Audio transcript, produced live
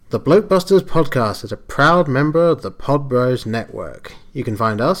The Blokebusters podcast is a proud member of the Pod Bros Network. You can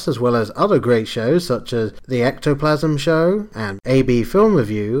find us, as well as other great shows such as The Ectoplasm Show and AB Film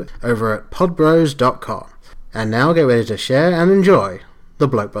Review, over at podbros.com. And now get ready to share and enjoy the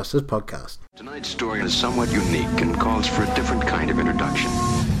Blokebusters podcast. Tonight's story is somewhat unique and calls for a different kind of introduction.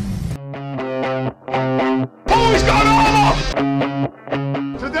 Who's got all?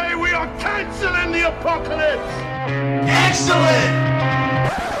 Today we are canceling the apocalypse! Excellent!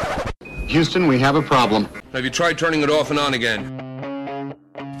 Houston, we have a problem. Have you tried turning it off and on again?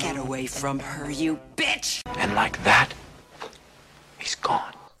 Get away from her, you bitch! And like that, he's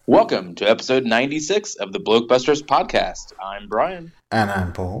gone. Welcome to episode 96 of the Blokebusters podcast. I'm Brian. And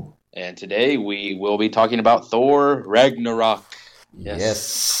I'm Paul. And today we will be talking about Thor Ragnarok.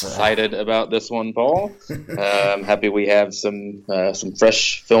 Yes. Excited about this one, Paul. I'm happy we have some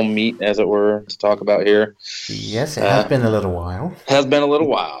fresh film meat, as it were, to talk about here. Yes, it has been a little while. Has been a little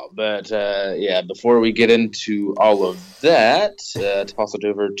while, but before we get into all of that, toss it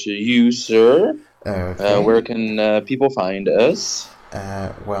over to you, sir. Okay. Where can people find us?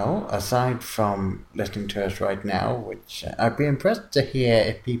 Well, aside from listening to us right now, which I'd be impressed to hear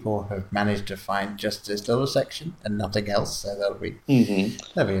if people have managed to find just this little section and nothing else, so that'll be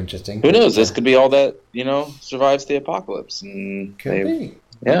interesting. Who knows? This could be all that, survives the apocalypse. Could be.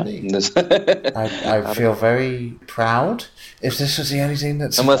 Yeah. I feel very proud if this was the only thing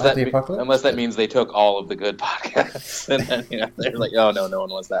that survived the apocalypse. Unless that means they took all of the good podcasts and then they're like, oh no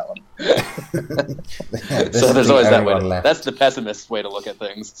one wants that one. So there's always that way. That's the pessimist way to look at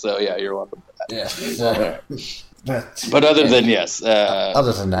things. So yeah, you're welcome for that. Yeah. But other than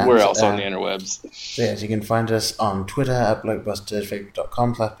other than that, we're else on the interwebs. So yes, you can find us on Twitter at Blokebusters,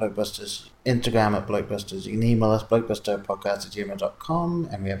 Facebook.com/Blokebusters, Instagram at Blokebusters. You can email us blokebusterpodcast@gmail.com,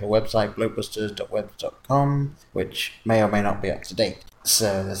 and we have a website, blokebusters.webs.com, which may or may not be up to date.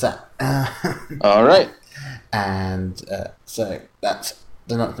 So there's that. All right. And so that's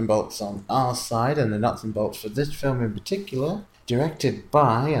the nuts and bolts on our side, and the nuts and bolts for this film in particular. Directed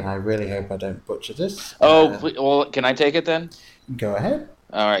by, and I really hope I don't butcher this. Well, can I take it then? Go ahead.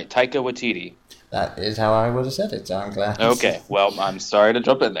 All right, Taika Waititi. That is how I would have said it, so I'm glad. Okay, well, I'm sorry to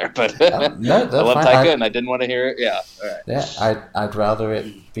jump in there, but no, that's I love fine. Taika, and I didn't want to hear it. Yeah, all right. Yeah, I'd rather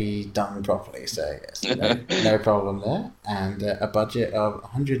it be done properly, so yes, no problem there. And a budget of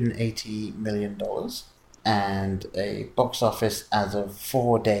 $180 million, and a box office as of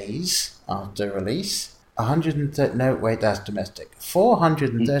 4 days after release. That's domestic.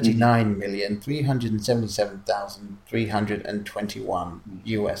 $439,377,321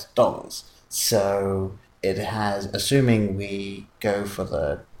 US. So it has, assuming we go for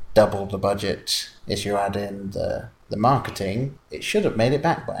the double the budget, if you add in the marketing, it should have made it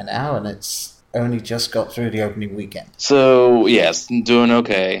back by now, and it's only just got through the opening weekend. So yes, doing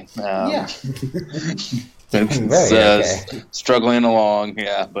okay. Yeah. It's okay. Struggling along,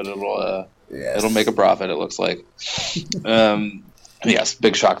 yeah, but it'll make a profit, it looks like. Yes,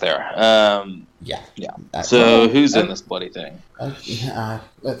 big shock there. Yeah. So who's in this bloody thing?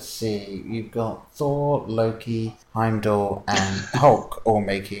 Let's see. You've got Thor, Loki, Heimdall, and Hulk all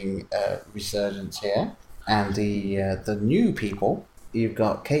making a resurgence here. And the new people, you've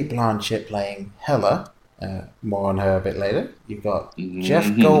got Cate Blanchett playing Hela. More on her a bit later. You've got Jeff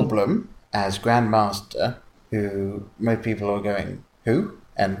Goldblum as Grandmaster, who most people are going, who?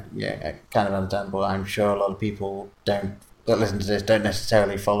 And yeah, kind of understandable. I'm sure a lot of people that listen to this don't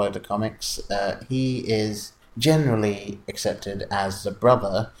necessarily follow the comics. He is generally accepted as the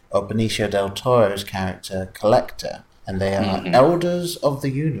brother of Benicio del Toro's character Collector, and they are elders of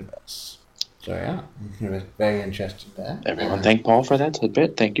the universe. So yeah, very interesting there. Everyone thank Paul for that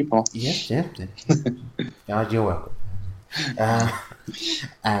tidbit. Thank you, Paul. Yes. God, you're welcome.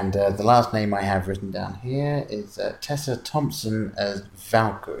 And the last name I have written down here is Tessa Thompson as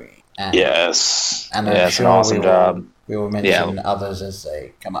Valkyrie. And, yes. And I'm sure an awesome job. We will mention others as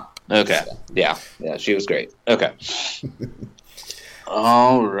they come up. Okay. So. Yeah, she was great. Okay.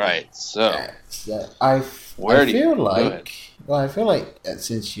 All right. So I feel like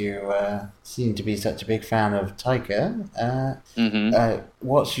since you seem to be such a big fan of Taika,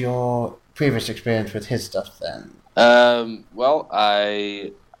 what's your previous experience with his stuff then? Well,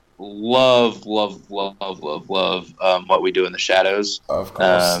 I love What We Do in the Shadows. Of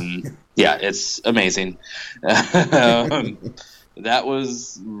course. Yeah, it's amazing. That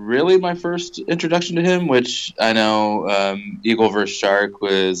was really my first introduction to him, which I know Eagle vs. Shark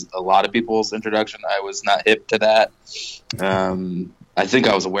was a lot of people's introduction. I was not hip to that. I think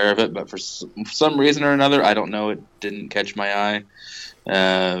I was aware of it, but for some reason or another, I don't know, it didn't catch my eye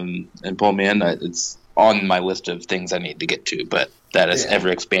and pull me in. It's on my list of things I need to get to, but that is ever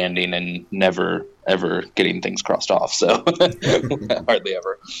expanding and never ever getting things crossed off. So hardly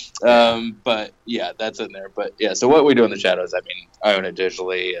ever. But yeah, that's in there. But yeah, so what we do in the shadows, I mean, I own it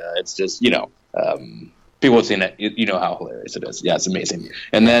digitally. It's just, people have seen it. You know how hilarious it is. Yeah, it's amazing.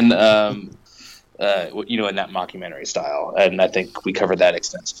 And then, in that mockumentary style. And I think we covered that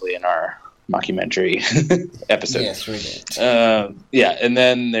extensively in our mockumentary episode. Yes, we did. Yeah, and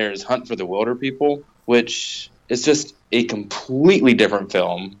then there's Hunt for the Wilder People, which is just a completely different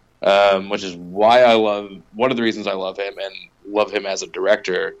film, which is why one of the reasons I love him and love him as a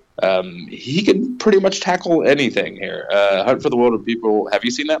director. He can pretty much tackle anything here. Hunt for the Wilder People. Have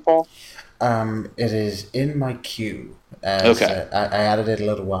you seen that, Paul? It is in my queue. Okay. I added it a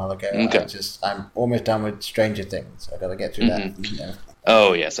little while ago. Okay. I'm almost done with Stranger Things. I got to get through that.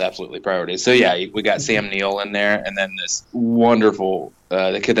 Oh yes, absolutely, priorities. So yeah, we got Sam Neill in there, and then this wonderful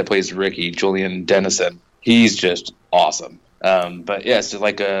the kid that plays Ricky, Julian Dennison. He's just awesome. But yeah, it's just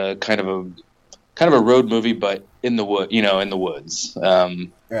like a kind of a road movie, but in the woods.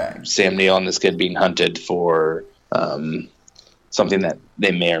 Right. Sam Neill and this kid being hunted for something that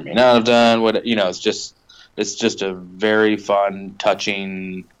they may or may not have done. It's just a very fun,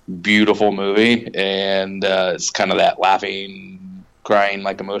 touching, beautiful movie, and it's kind of that laughing, crying,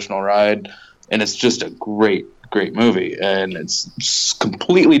 like emotional ride, and it's just a great movie, and it's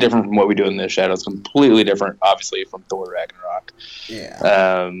completely different from what we do in the Shadows. Completely different, obviously, from Thor Ragnarok.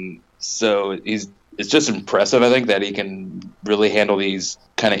 Yeah. So it's just impressive, I think, that he can really handle these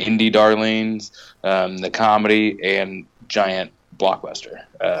kind of indie darlings, the comedy, and giant blockbuster.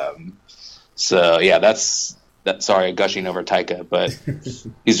 So yeah, that's sorry, gushing over Taika, but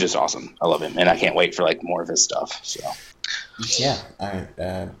he's just awesome. I love him, and I can't wait for more of his stuff. So yeah,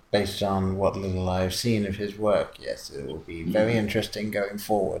 based on what little I've seen of his work, yes, it will be very interesting going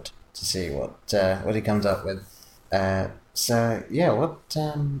forward to see what he comes up with. So yeah, what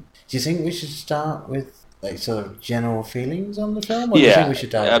do you think we should start with? Sort of general feelings on the film? Or do you think we should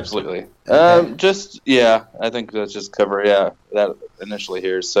dive absolutely. Okay. I think let's just cover that initially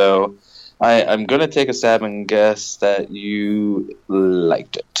here. So I'm going to take a stab and guess that you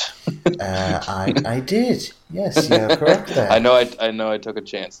liked it. I did. Yes, you're correct there. I know I took a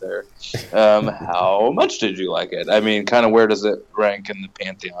chance there. How much did you like it? I mean, kind of where does it rank in the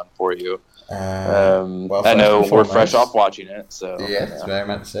pantheon for you? Well, I know we're fresh off watching it, so yes, very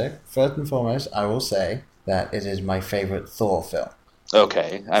much so. First and foremost, I will say that it is my favorite Thor film.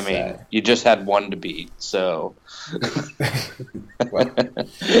 Okay, I mean, you just had one to beat, so. Well,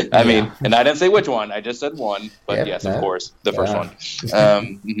 I mean, and I didn't say which one. I just said one, but yes, of course, the first one.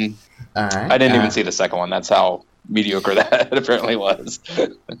 All right. I didn't even see the second one. That's how mediocre that apparently was.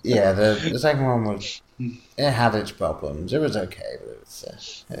 Yeah, the second one was. It had its problems. It was okay, but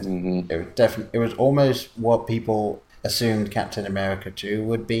it was almost what people assumed Captain America 2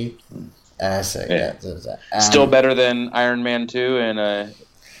 would be. So yeah, there's that. Still better than Iron Man 2 and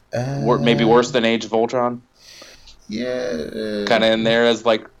maybe worse than Age of Ultron. Yeah, kind of in there as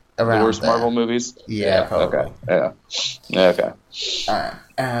the worst Marvel movies. Yeah, probably. Okay. Yeah. Okay. All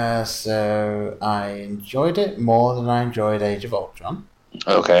right. So I enjoyed it more than I enjoyed Age of Ultron.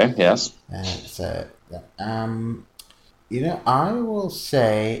 Okay. Yes. I will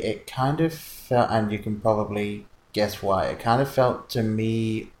say it kind of felt, and you can probably guess why. It kind of felt to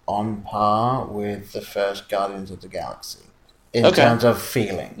me on par with the first Guardians of the Galaxy in terms of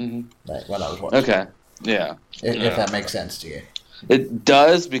feeling, when I was watching. Okay, yeah. If that makes sense to you. It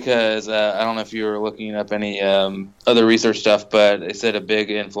does, because I don't know if you were looking up any other research stuff, but they said a big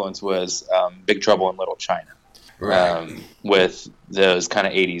influence was Big Trouble in Little China, with those kind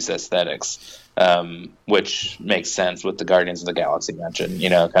of 80s aesthetics, which makes sense with the Guardians of the Galaxy mentioned,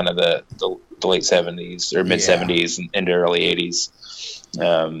 kind of the late 70s or mid 70s and into early 80s.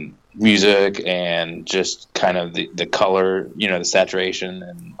 Music and just kind of the color, the saturation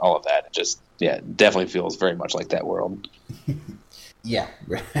and all of that. It just, definitely feels very much like that world. Yeah,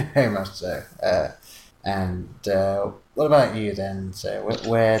 very much so. And what about you then? So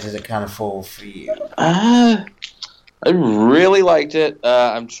where did it kind of fall for you? I really liked it.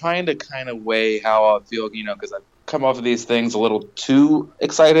 I'm trying to kind of weigh how I feel, because I've come off of these things a little too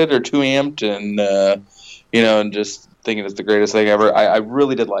excited or too amped, and and just thinking it's the greatest thing ever. I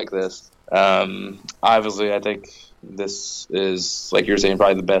really did like this. Obviously, I think this is, like you're saying,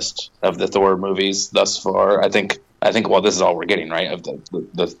 probably the best of the Thor movies thus far. I think. Well, this is all we're getting, right, of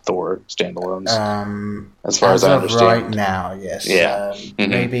the Thor standalones. As far as I understand, right now, yes. Yeah.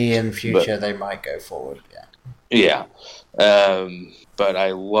 Maybe in future they might go forward. Yeah. But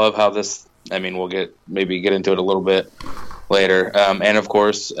I love how this. I mean, we'll get into it a little bit later. And of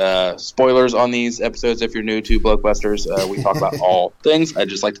course, spoilers on these episodes if you're new to Blockbusters. We talk about all things. I'd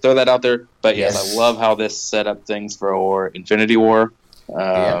just like to throw that out there. But yes, I love how this set up things for Infinity War.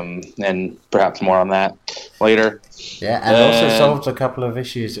 And perhaps more on that later. Yeah, and also solved a couple of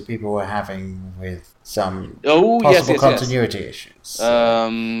issues that people were having with some possible continuity issues.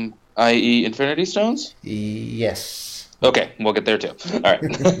 I.e. Infinity Stones? Yes. Okay, we'll get there too. All right.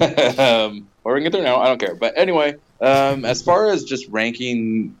 Or we can get there now. I don't care. But anyway, as far as just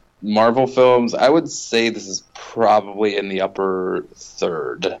ranking Marvel films, I would say this is probably in the upper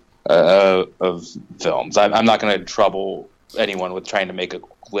third of films. I'm not going to trouble anyone with trying to make a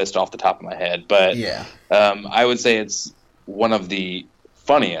list off the top of my head, but I would say it's one of the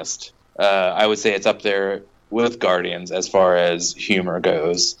funniest. I would say it's up there with Guardians as far as humor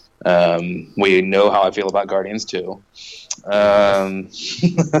goes. We know how I feel about Guardians 2.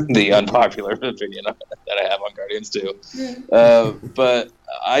 The unpopular opinion that I have on Guardians 2. But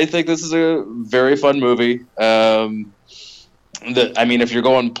I think this is a very fun movie. If you're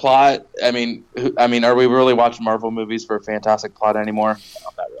going plot, are we really watching Marvel movies for a fantastic plot anymore? No,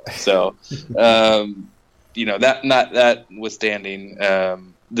 not really. So, that notwithstanding,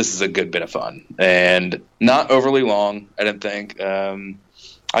 this is a good bit of fun and not overly long. I didn't think.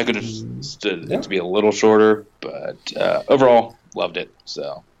 I could have stood it to be a little shorter, but overall, loved it.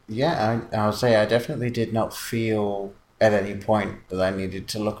 So yeah, I'll say I definitely did not feel at any point that I needed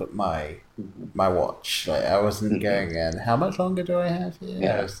to look at my watch. Like, I wasn't going in. How much longer do I have here?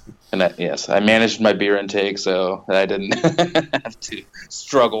 Yeah. And I managed my beer intake, so I didn't have to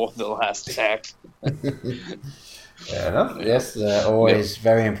struggle with the last act. Fair enough. Yes, always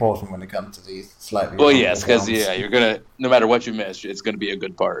very important when it comes to these slightly. Well, yes, because you're gonna, no matter what you miss, it's gonna be a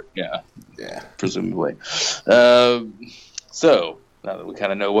good part. Yeah, presumably. So now that we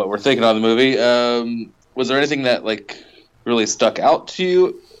kind of know what we're thinking on the movie, was there anything that really stuck out to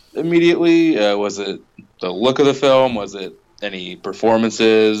you immediately? Was it the look of the film? Was it any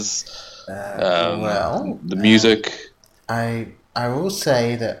performances? The music. I will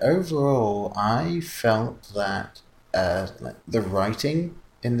say that overall, I felt that the writing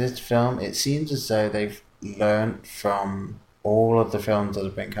in this film, it seems as though they've learned from all of the films that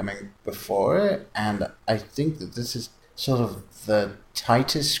have been coming before it, and I think that this is sort of the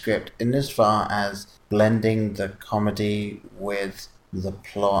tightest script in as far as blending the comedy with the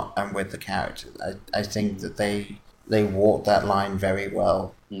plot and with the characters. I think that they walk that line very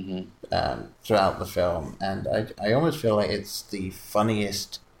well throughout the film, and I almost feel like it's the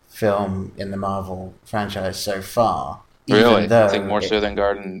funniest film in the Marvel franchise so far. Really? I think more so than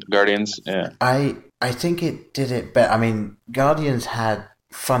Guardians? Yeah. I think it did it better. I mean, Guardians had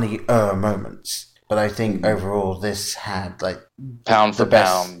funnier moments, but I think overall this had pound for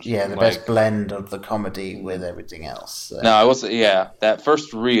pound. Yeah, the best blend of the comedy with everything else. So. No, I will say, that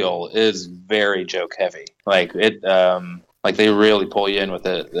first reel is very joke heavy. They really pull you in with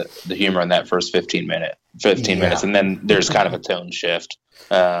the humor in that first 15 minutes, and then there's kind of a tone shift,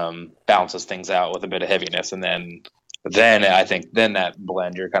 balances things out with a bit of heaviness, and then I think that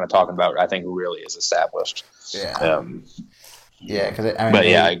blend you're kind of talking about, I think really is established. Yeah. Because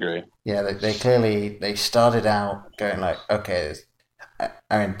I agree. Yeah, they started out going okay.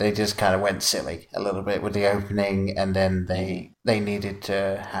 They just kind of went silly a little bit with the opening, and then they needed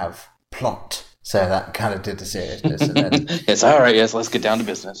to have plot. So that kind of did the seriousness. And then, it's all right. Yes, let's get down to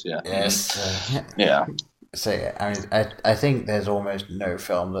business. Yeah. Yes. Yeah. So I think there's almost no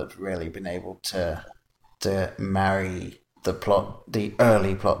film that's really been able to marry the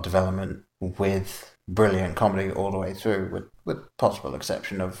early plot development with brilliant comedy all the way through, with possible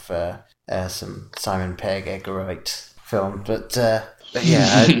exception of some Simon Pegg Edgar Wright films. But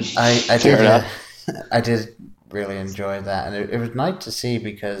yeah, I did really enjoy that, and it was nice to see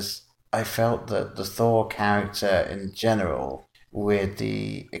because I felt that the Thor character in general, with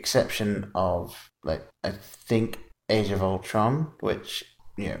the exception of I think Age of Ultron, which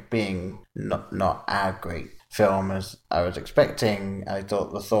being not a great film as I was expecting, I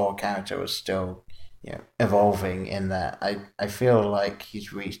thought the Thor character was still evolving in that. I feel like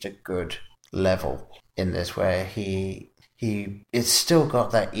he's reached a good level in this where it's still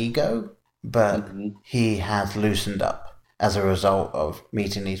got that ego, but he has loosened up as a result of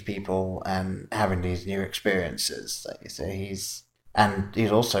meeting these people and having these new experiences. So he's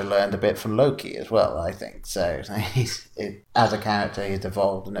also learned a bit from Loki as well, I think. So as a character, he's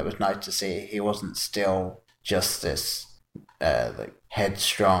evolved, and it was nice to see he wasn't still just this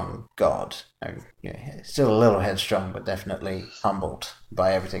headstrong god. Still a little headstrong, but definitely humbled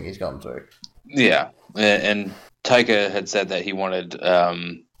by everything he's gone through. Yeah, and Taika had said that he wanted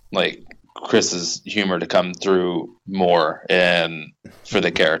Chris's humor to come through more and for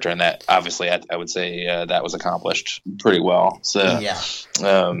the character, and that obviously I would say that was accomplished pretty well. So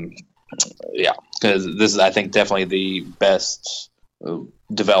because this is, I think, definitely the best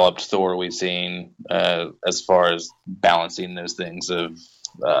developed Thor we've seen as far as balancing those things of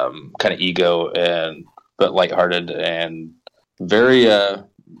kind of ego and but lighthearted and very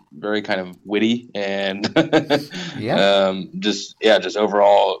kind of witty and just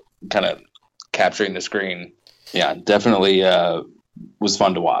overall kind of capturing the screen. Yeah, definitely was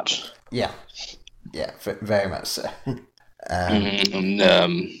fun to watch. Yeah, very much so.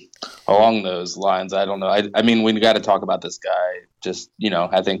 Along those lines, I don't know. I mean, we got to talk about this guy. Just,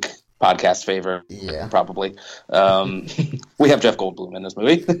 I think podcast favorite. Yeah, probably. We have Jeff Goldblum in this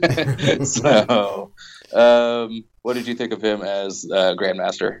movie. So, what did you think of him as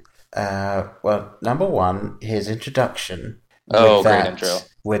Grandmaster? Well, number one, his introduction. Great intro.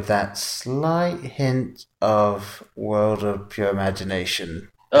 With that slight hint of World of Pure Imagination.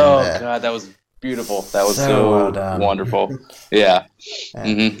 God, that was beautiful. That was so well wonderful. Yeah.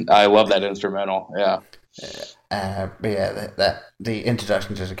 I love that instrumental. Yeah. But the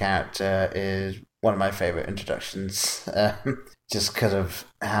introduction to the character is one of my favorite introductions. Just because of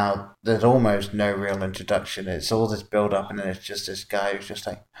how there's almost no real introduction. It's all this build up, and then it's just this guy who's just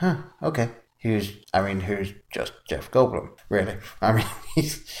like, okay. Who's just Jeff Goldblum, really? I mean,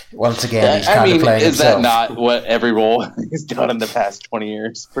 he's kind of playing is himself. That not what every role he's done in the past 20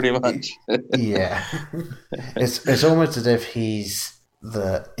 years, pretty much? Yeah. It's almost as if he's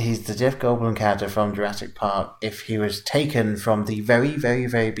the Jeff Goldblum character from Jurassic Park if he was taken from the very, very,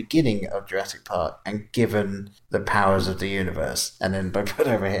 very beginning of Jurassic Park and given the powers of the universe, and then by put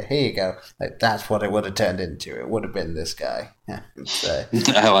over here you go. Like, that's what it would have turned into. It would have been this guy. So.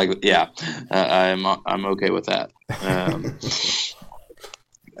 I like, yeah. I'm okay with that.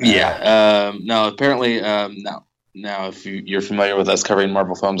 No, apparently, Now, if you're familiar with us covering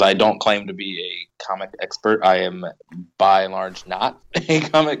Marvel films, I don't claim to be a comic expert. I am, by and large, not a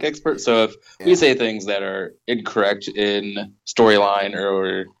comic expert. So if we say things that are incorrect in storyline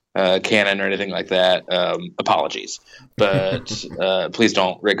or canon or anything like that, apologies. But please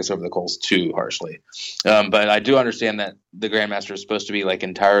don't rake us over the coals too harshly. But I do understand that the Grandmaster is supposed to be like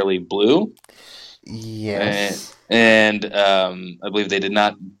entirely blue. Yes. And I believe they did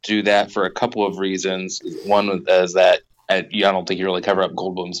not do that for a couple of reasons. One is that I don't think you really cover up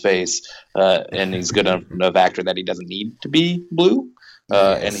Goldblum's face, and he's good enough actor that he doesn't need to be blue.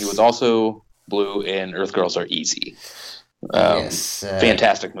 And he was also blue in Earth Girls Are Easy.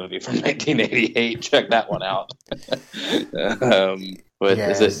 Fantastic movie from 1988. Check that one out.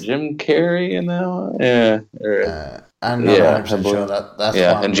 Is it Jim Carrey in that one? Yeah. I'm not 100% sure that's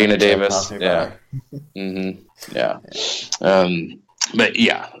one. And Gina Davis. Yeah. Yeah. But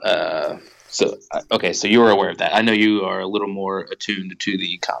yeah. So you were aware of that. I know you are a little more attuned to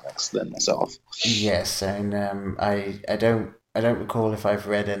the comics than myself. Yes, and I don't recall if I've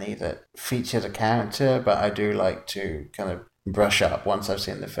read any that feature the character, but I do like to kind of brush up once I've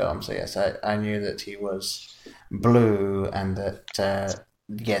seen the film. So yes, I knew that he was blue, and that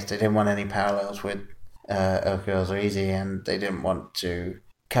yes, they didn't want any parallels with Earth Girls Are Easy, and they didn't want to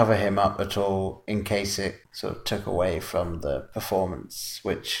cover him up at all in case it sort of took away from the performance,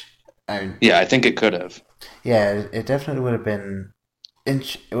 which I think it could have. Yeah, it definitely would have been.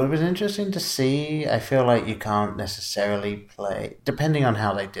 It would have been interesting to see. I feel like you can't necessarily play, depending on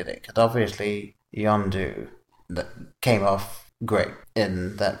how they did it, because obviously Yondu came off great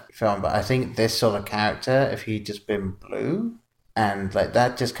in that film, but I think this sort of character, if he'd just been blue, and like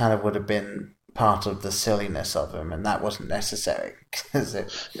that, just kind of would have been part of the silliness of him, and that wasn't necessary.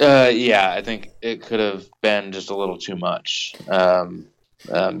 I think it could have been just a little too much.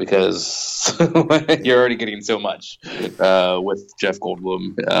 Because you're already getting so much with Jeff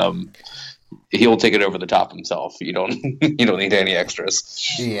Goldblum. He'll take it over the top himself. You don't need any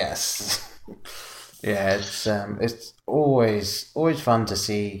extras. Yes. Yeah, it's always fun to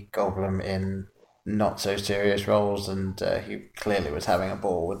see Goldblum in not so serious roles, and he clearly was having a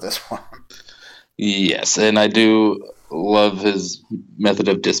ball with this one. Yes, and I do love his method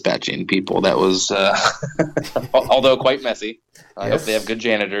of dispatching people. That was, although quite messy. I hope they have good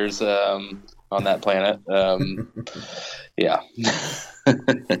janitors on that planet. Yeah.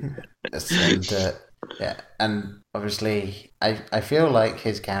 And obviously, I feel like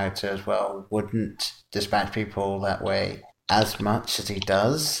his character as well wouldn't dispatch people that way as much as he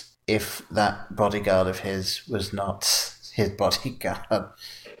does if that bodyguard of his was not his bodyguard.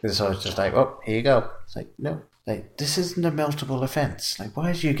 It's always just like, oh, here you go. It's like, no, like, this isn't a meltable offense. Like,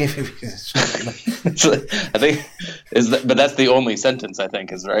 why are you giving me this? So, I think but that's the only sentence I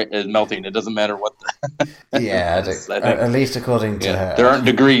think is right. Is melting. It doesn't matter what. Yeah, I think, at least according to her. There aren't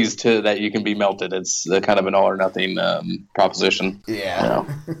degrees to that you can be melted. It's kind of an all or nothing proposition. Yeah.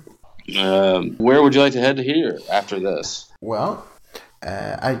 Where would you like to head here after this? Well,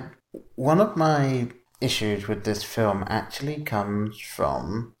 one of my issues with this film actually comes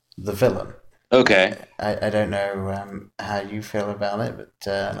from the villain. Okay. I don't know how you feel about it,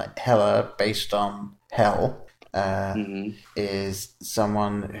 but like Hela, based on Hel, is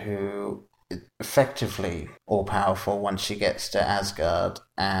someone who is effectively all-powerful once she gets to Asgard,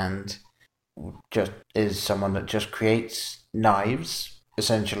 and just is someone that just creates knives,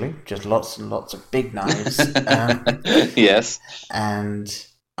 essentially, just lots and lots of big knives. Yes. And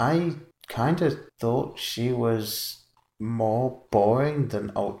I kind of thought she was more boring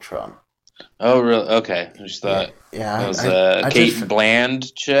than Ultron. Oh, really? Okay. I just thought it was Kate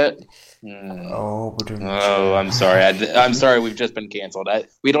Bland shit. Oh, I'm sorry. I'm sorry. We've just been canceled.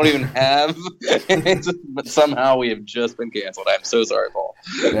 We don't even have, but somehow we have just been canceled. I'm so sorry, Paul.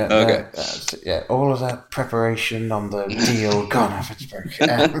 Yeah, Okay. All of that preparation on the deal gone off its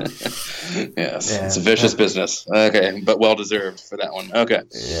broken. Yes, it's a vicious business. Okay, but well deserved for that one. Okay.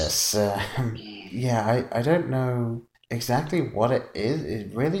 Yes. I don't know exactly what it is.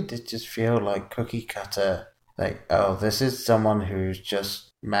 It really did just feel like cookie cutter. Like, oh, this is someone who's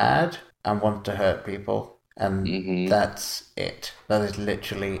just mad and wants to hurt people, and that's it. That is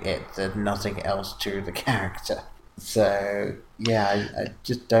literally it. There's nothing else to the character. So, yeah, I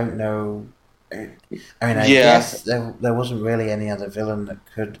just don't know. I mean, I guess there wasn't really any other villain that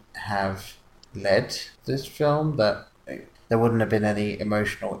could have led this film. That there wouldn't have been any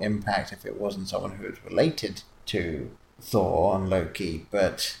emotional impact if it wasn't someone who was related to Thor and Loki,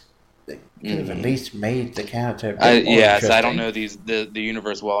 but they could have at least made the character a bit more interesting. So I don't know the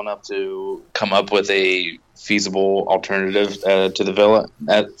universe well enough to come up with a feasible alternative to the villain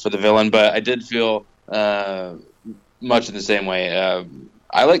for the villain, but I did feel much in the same way.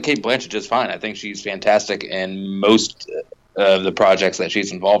 I like Kate Blanchett just fine. I think she's fantastic in most of the projects that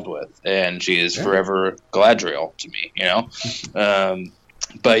she's involved with, and she is forever Galadriel to me, you know.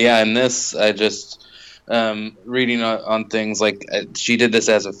 But yeah, in this, I just reading on things like she did this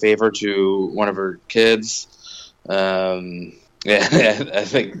as a favor to one of her kids. I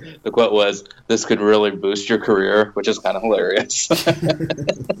think the quote was, "This could really boost your career," which is kind of hilarious.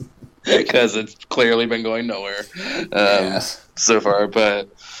 Because it's clearly been going nowhere so far. But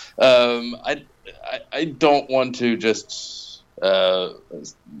I don't want to just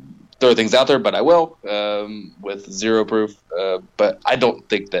throw things out there, but I will with zero proof. But I don't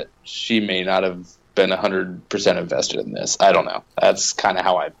think that she may not have been 100% invested in this. I don't know. That's kind of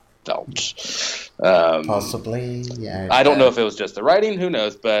how I felt. Possibly, yeah. I don't know if it was just the writing. Who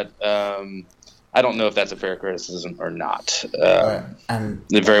knows? But I don't know if that's a fair criticism or not. And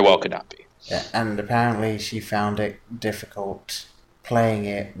it very well could not be. Yeah, and apparently she found it difficult playing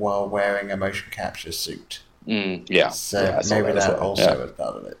it while wearing a motion capture suit. So maybe that also was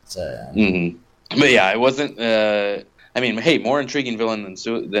part of it. So, But yeah, it wasn't. I mean, hey, more intriguing villain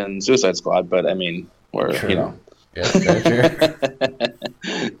than Suicide Squad, but I mean, we're true. You know. Yeah, very true.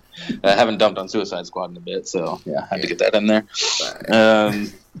 I haven't dumped on Suicide Squad in a bit, so yeah, I had to get that in there.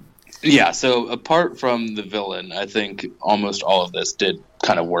 Yeah, so apart from the villain, I think almost all of this did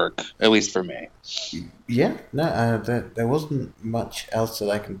kind of work, at least for me. Yeah, no, there wasn't much else that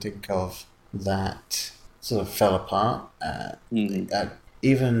I can think of that sort of fell apart.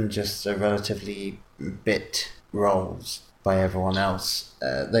 Even just the relatively bit roles by everyone else,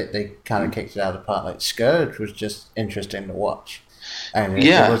 they kind of kicked it out of the park. Like Scourge was just interesting to watch. And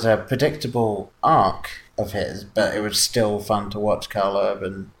it was a predictable arc of his, but it was still fun to watch Karl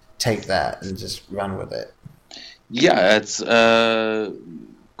Urban take that and just run with it. Yeah, it's Karl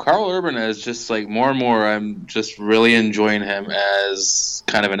Urban is just like more and more. I'm just really enjoying him as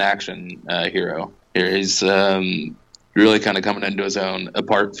kind of an action hero. Here he's really kind of coming into his own.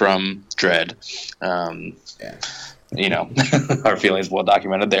 Apart from Dredd, you know, our feelings well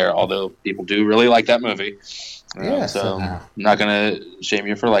documented there. Although people do really like that movie, so I'm not gonna shame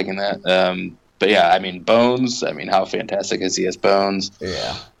you for liking that. But yeah, I mean, Bones. I mean, how fantastic is he as Bones?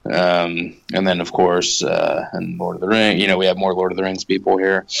 Yeah. And then, of course, and Lord of the Rings. You know, we have more Lord of the Rings people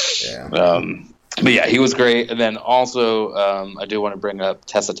here. Yeah. But yeah, he was great. And then also, I do want to bring up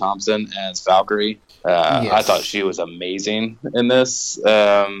Tessa Thompson as Valkyrie. I thought she was amazing in this.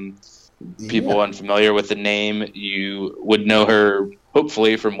 People unfamiliar with the name, you would know her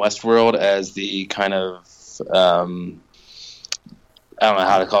hopefully from Westworld as the kind of I don't know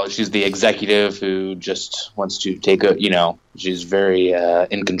how to call it. She's the executive who just wants to take a, she's very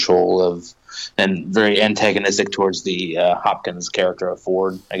in control of and very antagonistic towards the Hopkins character of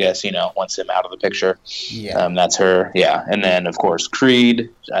Ford, I guess, wants him out of the picture. Yeah. That's her. Yeah. And then, of course, Creed.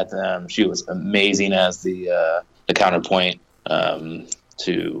 She was amazing as the counterpoint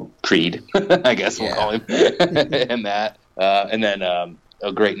to Creed, I guess we'll call him, and that. And then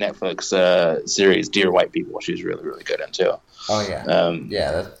a great Netflix series, Dear White People. She's really, really good in, too. Oh,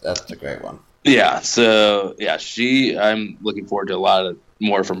 yeah. That's a great one. Yeah, so, I'm looking forward to a lot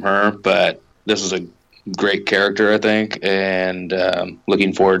more from her, but this is a great character, I think, and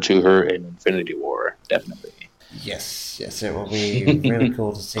looking forward to her in Infinity War, definitely. Yes, it will be really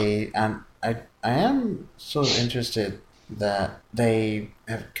cool to see, and I am sort of interested that they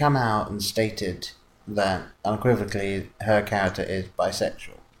have come out and stated that unequivocally her character is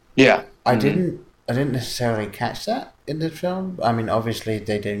bisexual. Yeah. I didn't necessarily catch that in the film. I mean, obviously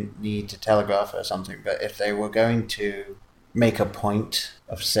they didn't need to telegraph or something, but if they were going to make a point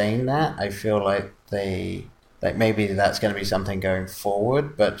of saying that, I feel like maybe that's going to be something going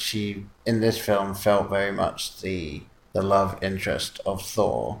forward. But she in this film felt very much the love interest of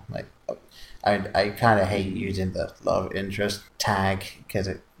Thor. Like, I kind of hate using the love interest tag because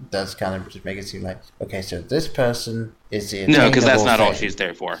it does kind of just make it seem like, okay, so this person is the because that's not all she's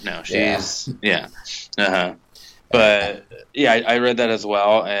there for. No, she's But I read that as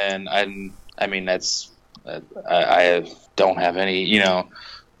well, and I mean that's I don't have any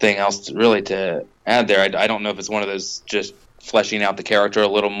thing else really to add there. I don't know if it's one of those just fleshing out the character a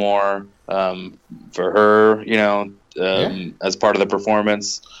little more for her, as part of the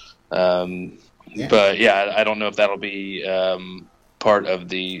performance. But I don't know if that'll be part of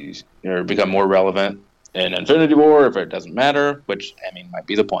the or become more relevant in Infinity War, if it doesn't matter, which I mean might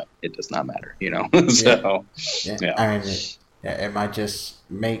be the point. It does not matter, So I mean, it might just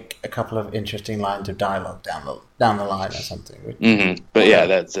make a couple of interesting lines of dialogue down the line or something. But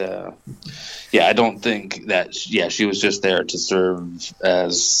that's I don't think that she was just there to serve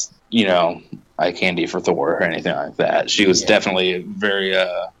as eye candy for Thor or anything like that. She was definitely a very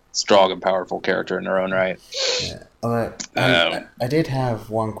strong and powerful character in her own right. I did have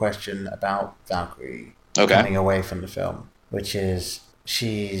one question about Valkyrie coming away from the film, which is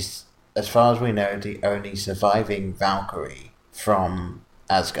she's, as far as we know, the only surviving Valkyrie from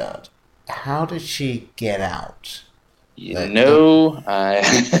Asgard. How did she get out? You really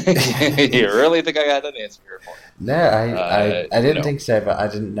think I got an answer here for you? No, I didn't think so, but I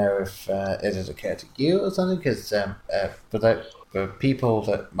didn't know if it had occurred to you or something, because for people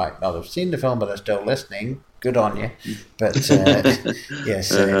that might not have seen the film but are still listening, good on you. But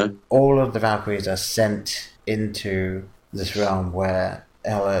yes, all of the Valkyries are sent into this realm where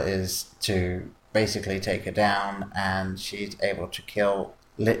Hela is to basically take her down, and she's able to kill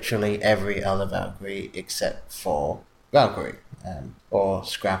literally every other Valkyrie except for Valkyrie, or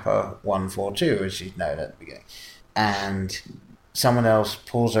Scrapper 142 as she's known at the beginning. And someone else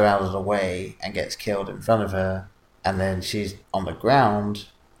pulls her out of the way and gets killed in front of her, and then she's on the ground,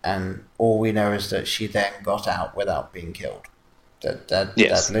 and all we know is that she then got out without being killed.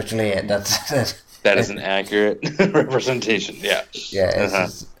 That's literally it. That is an accurate representation. Yeah. Yeah.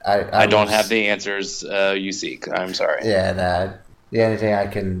 I don't have the answers you seek. I'm sorry. Yeah. No, the only thing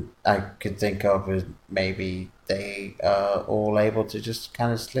I could think of is maybe they are all able to just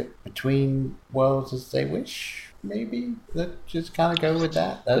kind of slip between worlds as they wish. Maybe let's just kind of go with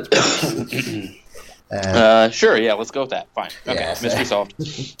that. That's sure. Yeah. Let's go with that. Fine. Okay. Yeah, mystery solved.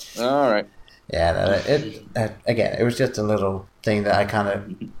 All right. Yeah, again, it was just a little thing that I kind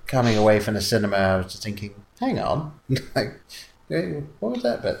of, coming away from the cinema, I was just thinking, hang on, like, what was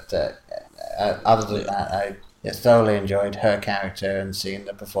that? But other than that, I thoroughly enjoyed her character and seeing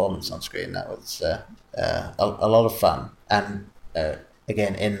the performance on screen. That was a lot of fun. And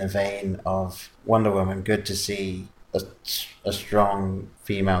again, in the vein of Wonder Woman, good to see a strong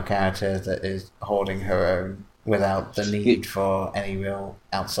female character that is holding her own without the need for any real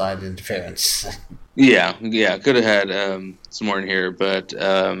outside interference. Yeah, could have had some more in here, but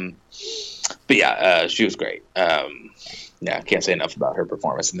she was great. I can't say enough about her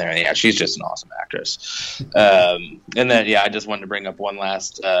performance in there. Yeah, she's just an awesome actress. And then, I just wanted to bring up one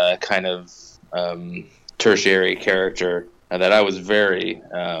last kind of tertiary character that I was very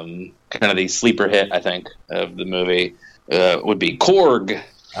kind of the sleeper hit, I think, of the movie would be Korg.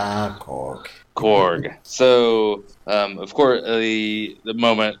 Korg. So, of course, the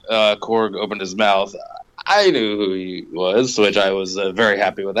moment Korg opened his mouth, I knew who he was, which I was very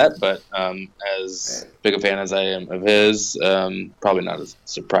happy with that. But as big a fan as I am of his, probably not as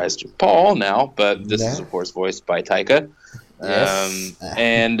surprised to Paul now. But this is, of course, voiced by Taika Yes.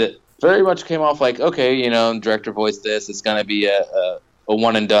 And very much came off like, okay, director voiced this. It's going to be a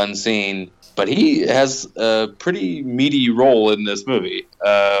one and done scene. But he has a pretty meaty role in this movie.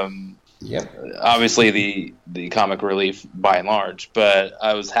 Yep. Obviously, the comic relief by and large, but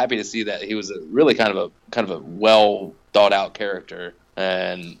I was happy to see that he was really kind of a well thought out character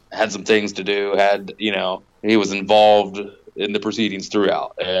and had some things to do. He was involved in the proceedings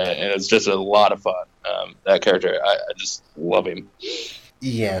throughout, and it's just a lot of fun. That character, I just love him.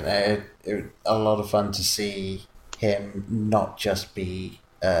 Yeah, it a lot of fun to see him not just be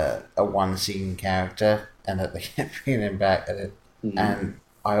a one scene character, and that they kept bringing him back at it. Mm-hmm. And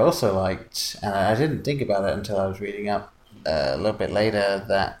I also liked, and I didn't think about it until I was reading up a little bit later,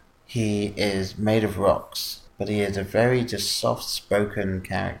 that he is made of rocks, but he is a very just soft-spoken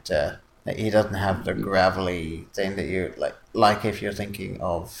character. He doesn't have the gravelly thing that you like if you're thinking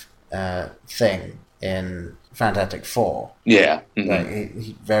of Thing in Fantastic Four. Yeah. Mm-hmm.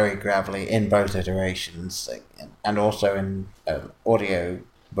 He very gravelly in both iterations, and also in an audio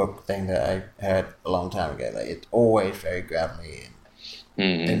book thing that I heard a long time ago. It's always very gravelly.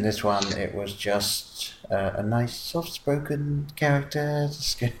 Mm-hmm. In this one, it was just a nice, soft-spoken character.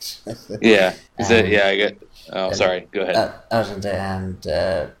 Yeah. I get. Oh, sorry. Go ahead.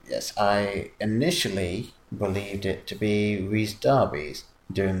 Yes, I initially believed it to be Rhys Darby's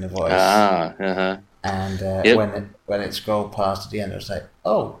doing the voice. And when it scrolled past at the end, it was like,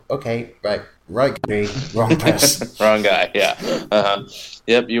 oh, okay, right, wrong person. Wrong guy, yeah.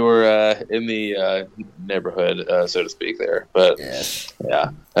 Yep, you were in the neighborhood, so to speak, there. But yes.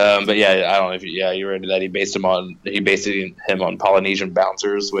 Yeah, but yeah, I don't know if you were into that. He based him on Polynesian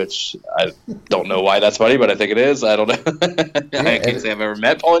bouncers, which I don't know why that's funny, but I think it is. I don't know. I can't say I've ever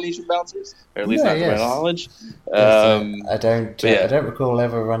met Polynesian bouncers, or at least not to my knowledge. I don't recall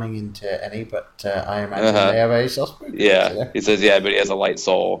ever running into any, but I imagine they are very soft. Yeah, he says, but he has a light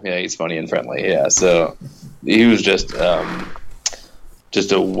soul. Yeah, he's funny and friendly. Yeah, so he was just a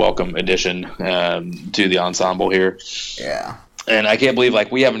welcome addition to the ensemble here. Yeah. And I can't believe,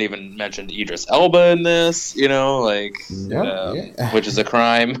 we haven't even mentioned Idris Elba in this, which is a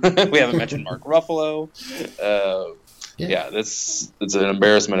crime. We haven't mentioned Mark Ruffalo. It's an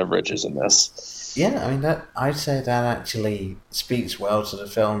embarrassment of riches in this. Yeah, I mean, I'd say that actually speaks well to the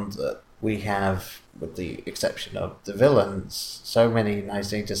film that we have, with the exception of the villains, so many nice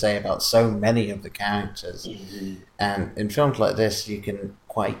things to say about so many of the characters. Mm-hmm. And in films like this, you can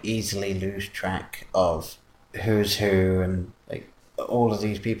quite easily lose track of who's who, and all of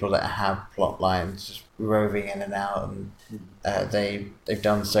these people that have plot lines just roving in and out, and they've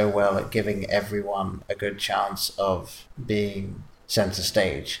done so well at giving everyone a good chance of being center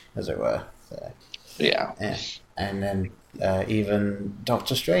stage, as it were. So, yeah. And then even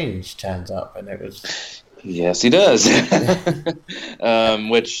Doctor Strange turns up, and it was... Yes, he does.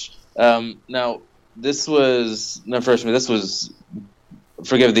 Now, this was... No, first, this was...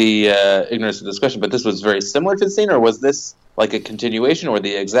 Forgive the ignorance of this question, but this was very similar to the scene, or was this like a continuation, or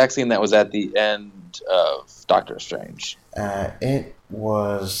the exact scene that was at the end of Doctor Strange? It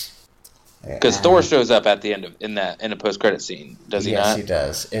was... Because Thor shows up at the end in a post-credit scene, does he not? Yes, he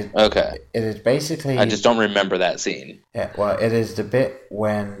does. Okay. It is basically... I just don't remember that scene. Yeah, well, it is the bit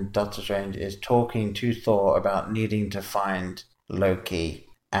when Doctor Strange is talking to Thor about needing to find Loki,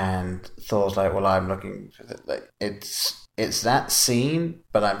 and Thor's like, well, I'm looking for the... It's that scene,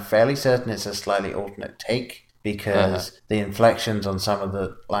 but I'm fairly certain it's a slightly alternate take, because the inflections on some of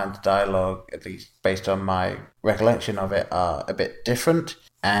the lines of dialogue, at least based on my recollection of it, are a bit different.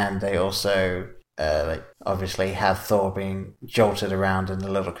 And they also, obviously have Thor being jolted around and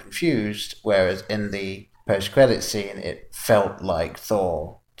a little confused, whereas in the post-credit scene, it felt like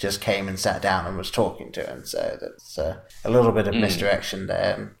Thor just came and sat down and was talking to him. So that's a little bit of misdirection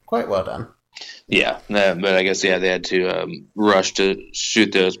there, and quite well done. Yeah, but I guess, they had to rush to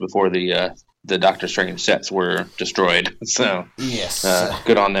shoot those before the Doctor Strange sets were destroyed. So yes,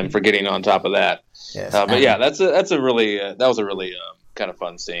 good on them for getting on top of that. Yes, but yeah, that was a really kind of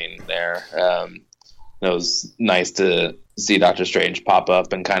fun scene there. It was nice to see Doctor Strange pop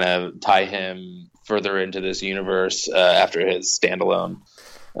up and kind of tie him further into this universe after his standalone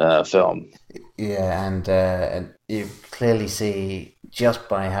film. Yeah, and you clearly see, just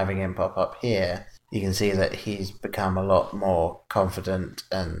by having him pop up here, you can see that he's become a lot more confident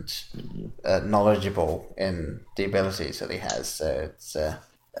and knowledgeable in the abilities that he has. So it's,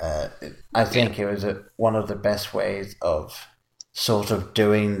 I think it was one of the best ways of sort of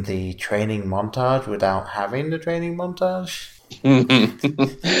doing the training montage without having the training montage.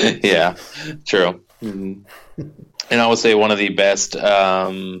 Yeah, true. Mm-hmm. And I would say one of the best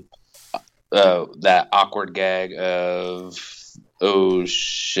that awkward gag of, oh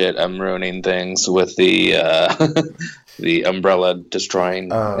shit, I'm ruining things with the the umbrella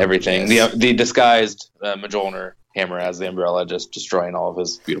destroying everything. Yes. The disguised Mjolnir hammer as the umbrella, just destroying all of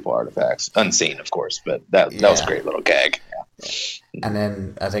his beautiful artifacts, unseen, of course. But that was a great little gag. Yeah. And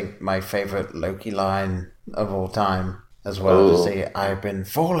then I think my favorite Loki line of all time, as well as the "I've been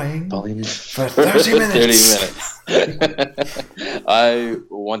falling for 30 minutes." 30 minutes. I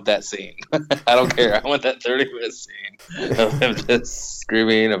want that scene. I don't care. I want that 30-minute scene of him just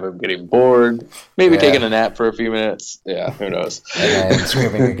screaming, of him getting bored, maybe taking a nap for a few minutes. Yeah, who knows? And then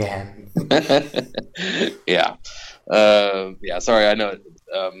screaming again. Yeah. Sorry, I know.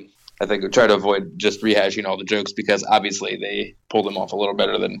 I think we try to avoid just rehashing all the jokes because obviously they pulled them off a little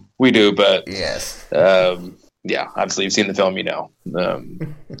better than we do. But yes. Obviously you've seen the film, you know.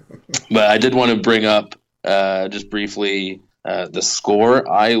 But I did want to bring up just briefly the score.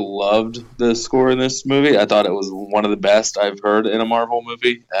 I loved the score in this movie. I thought it was one of the best I've heard in a Marvel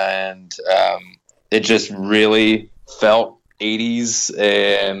movie, and it just really felt 80s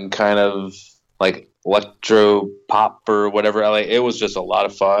and kind of like electro pop or whatever. Like, it was just a lot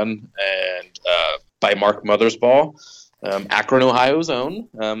of fun, and by Mark Mothersbaugh. Akron, Ohio's own.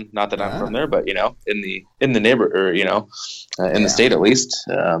 Not that I'm from there, but you know, in the neighborhood, or you know, in the state at least.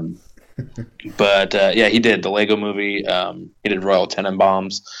 But he did the Lego Movie. He did Royal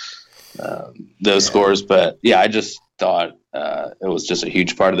Tenenbaums. Those scores, but I just thought it was just a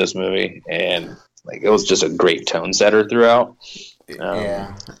huge part of this movie, and like it was just a great tone setter throughout.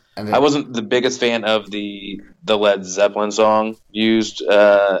 I wasn't the biggest fan of the Led Zeppelin song used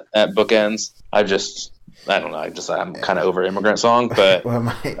at bookends. I don't know. I'm kind of over Immigrant Song, but well,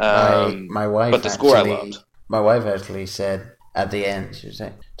 my wife. But the score I loved. My wife actually said at the end, she was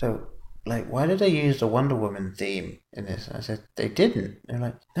like, "So, like, why did they use the Wonder Woman theme in this?" I said, "They didn't." They're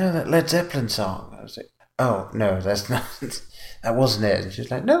like, "No, that Led Zeppelin song." I was like, "Oh no, that's not. That wasn't it." And she's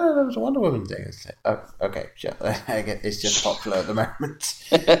like, "No, that was a Wonder Woman thing." I was like, "Oh, okay, sure. I get it's just popular at the moment."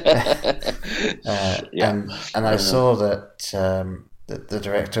 And I saw that the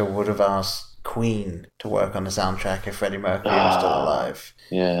director would have asked Queen to work on the soundtrack if Freddie Mercury was still alive.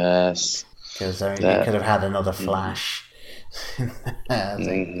 Yes. Because you could have had another Flash.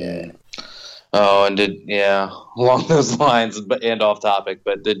 Oh, and along those lines, and off topic,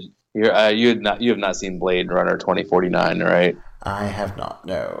 but you have not seen Blade Runner 2049, right? I have not,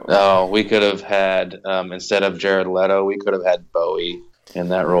 no. Oh, we could have had, instead of Jared Leto, we could have had Bowie in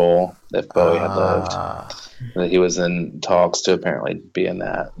that role if Bowie had lived. He was in talks to apparently be in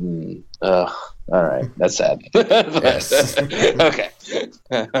that. All right, that's sad. Yes. Okay.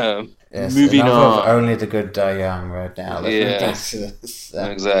 Yes, moving on. Only the good die young right now. Yes,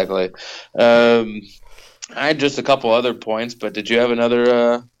 exactly. I had just a couple other points, but did you have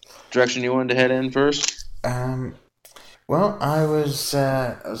another direction you wanted to head in first? Well, I was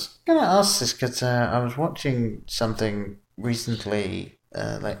going to ask this because I was watching something recently,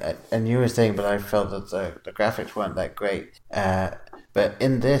 like a newer thing, but I felt that the graphics weren't that great. But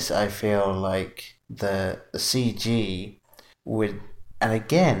in this, I feel like the CG would, and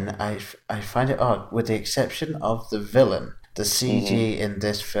again, I find it odd, with the exception of the villain, the CG in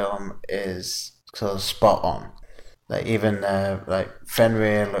this film is sort of spot on. Like even like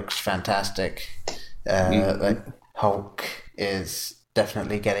Fenrir looks fantastic. Like Hulk is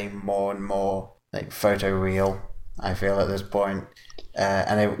definitely getting more and more like photoreal, I feel, at this point.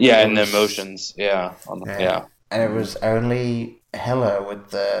 And the emotions, and it was only Hela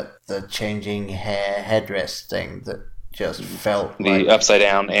with the changing headdress thing that just felt the like upside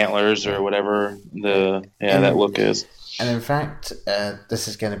down antlers or whatever that look is. And in fact, this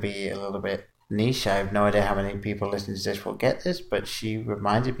is going to be a little bit niche. I have no idea how many people listening to this will get this, but she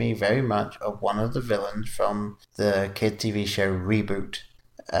reminded me very much of one of the villains from the kid TV show Reboot.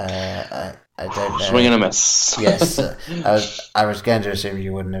 I don't know. Swing and a miss. Yes, I was going to assume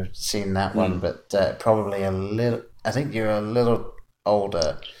you wouldn't have seen that one, but probably a little. I think you're a little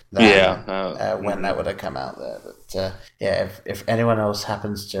older than when that would have come out there. But if anyone else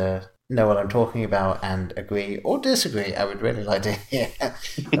happens to know what I'm talking about and agree or disagree, I would really like to hear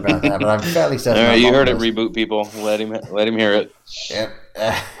about that. But I'm fairly certain. All right, you heard it, Reboot people. Let him hear it. Yep.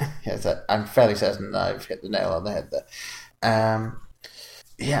 Yes, I'm fairly certain I've hit the nail on the head there.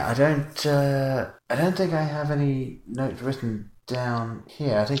 I don't think I have any notes written down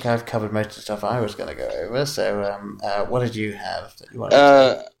here. I think I've covered most of the stuff I was going to go over. So, what did you have that you wanted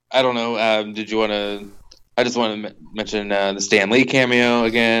to I don't know. Did you want to? I just want to mention the Stan Lee cameo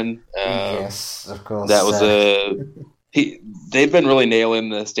again. Yes, of course. That was they've been really nailing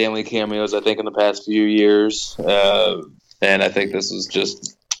the Stan Lee cameos, I think, in the past few years, and I think this was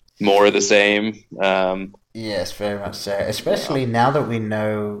just more of the same. Yes, very much so. Especially now that we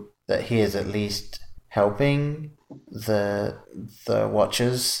know that he is at least helping the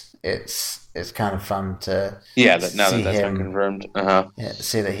Watchers. It's kind of fun to now see that that's him been confirmed.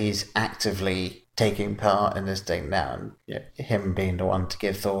 see that he's actively taking part in this thing now, and him being the one to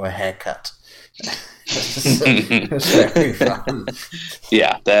give Thor a haircut. It was very fun.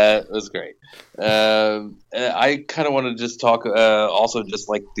 Yeah, that was great. I kind of want to just talk also just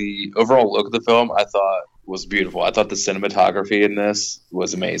like the overall look of the film. I thought was beautiful. I thought the cinematography in this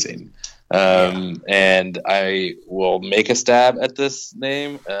was amazing. And I will make a stab at this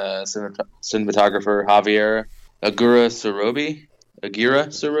name, cinematographer Javier Aguirre Sorobi?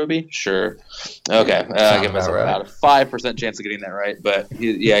 Sure. Okay. I give myself about a 5% chance of getting that right. But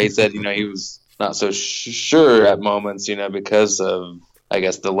he said, he was not so sure at moments, because of, I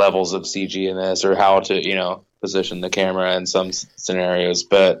guess, the levels of CG in this or how to, position the camera in some scenarios.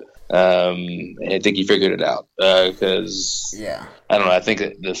 But I think he figured it out because I don't know. I think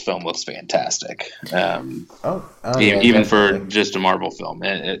that this film looks fantastic. Even for just a Marvel film,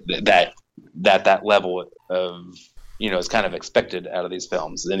 that level of is kind of expected out of these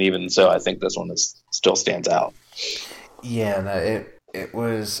films, and even so, I think this one still stands out. Yeah, no, it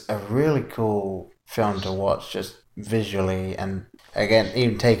was a really cool film to watch, just visually, and again,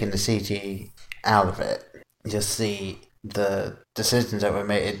 even taking the CG out of it, just see the decisions that were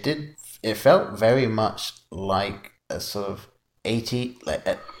made. It felt very much like a sort of an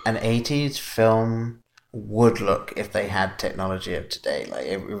 80s film would look if they had technology of today. Like,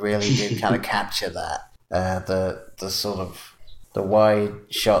 it really did kind of capture that. The sort of the wide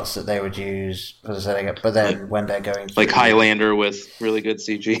shots that they would use for the setting up, but then when they're going through, like Highlander with really good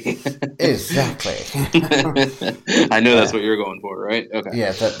CG. Exactly. I know that's what you're going for, right? Okay.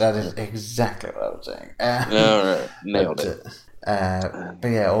 Yeah, that is exactly what I was saying. All right, nailed it. But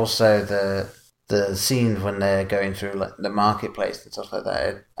yeah, also the scenes when they're going through like the marketplace and stuff like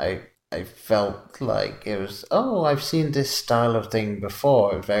that, I felt like it was, I've seen this style of thing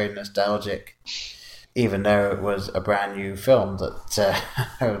before. It was very nostalgic, even though it was a brand new film that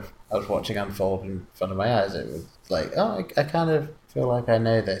I was watching unfold in front of my eyes. It was like, I kind of feel like I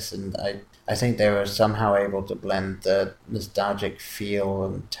know this, and I think they were somehow able to blend the nostalgic feel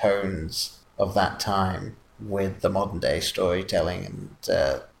and tones of that time with the modern day storytelling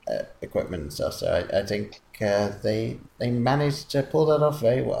and equipment and stuff. So I think they managed to pull that off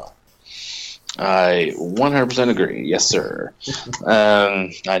very well. I 100% agree. Yes, sir.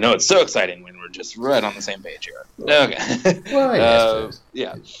 I know it's so exciting when we're just right on the same page here. Okay. Well,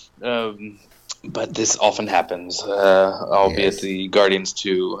 yes, but this often happens, albeit the Guardians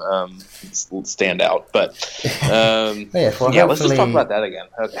 2 stand out. But let's just talk about that again.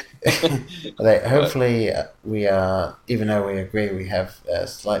 Okay. Hopefully we are, even though we agree, we have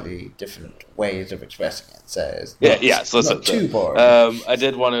slightly different ways of expressing it. So it's not too boring. I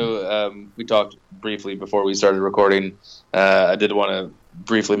did want to, we talked briefly before we started recording, I did want to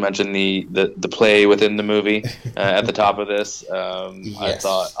briefly mention the play within the movie at the top of this. Yes.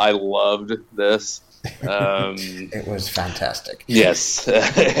 I loved this. It was fantastic. Yes,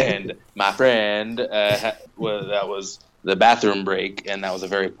 and my friend, that was the bathroom break, and that was a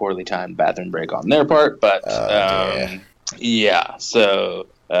very poorly timed bathroom break on their part. But so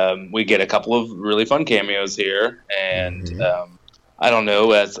we get a couple of really fun cameos here, and I don't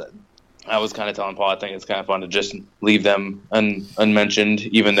know, as I was kind of telling Paul, I think it's kind of fun to just leave them unmentioned,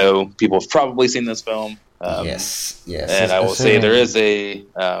 even though people have probably seen this film. Yes. And I will say there is a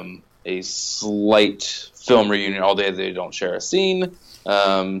slight film reunion, although they don't share a scene,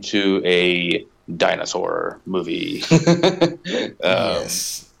 to a dinosaur movie.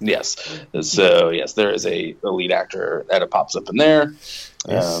 Yes. So, yes, there is a lead actor that pops up in there.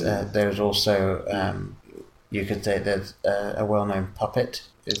 Yes, there's also, you could say there's a well-known puppet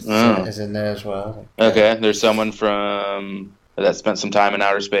is in there as well. Okay, there's someone from that spent some time in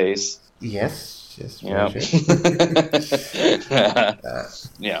outer space. Yes. Yeah.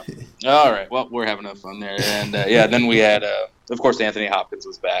 Yeah. All right. Well, we're having enough fun there, and then we had, of course, Anthony Hopkins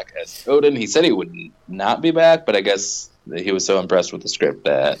was back as Odin. He said he would not be back, but I guess he was so impressed with the script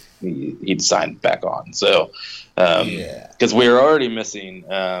that he'd signed back on. So, because we were already missing,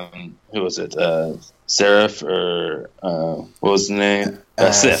 who was it? Seraph, or what was the name?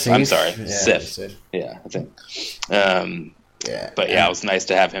 Sif. I'm sorry, Sif. Yeah, I think. But it was nice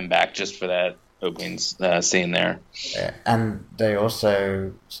to have him back just for that opening scene there. Yeah, and they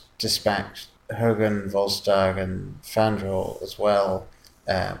also dispatched Hogan, Volstagg, and Fandral as well,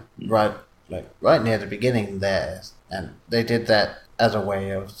 right near the beginning there, and they did that as a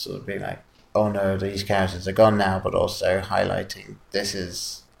way of sort of being like, oh no, these characters are gone now, but also highlighting this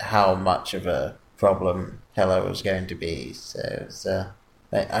is how much of a problem Hello was going to be. So it was,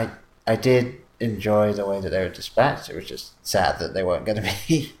 I did enjoy the way that they were dispatched. It was just sad that they weren't going to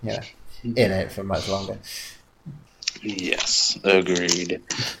be in it for much longer. Yes, agreed.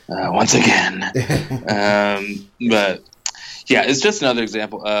 Once again. But yeah, it's just another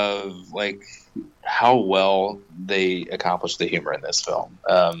example of like how well they accomplished the humor in this film.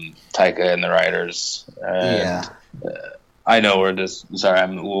 Taika and the writers. I know we're just sorry,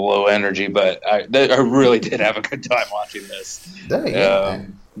 I'm low energy, but I really did have a good time watching this.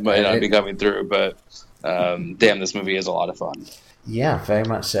 Might not be coming through, but damn, this movie is a lot of fun. Yeah, very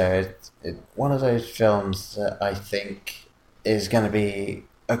much so. It's one of those films that I think is going to be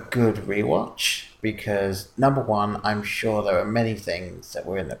a good rewatch because, number one, I'm sure there are many things that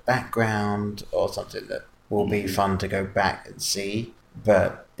were in the background or something that will be fun to go back and see,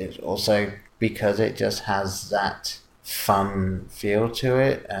 but it's also because it just has that fun feel to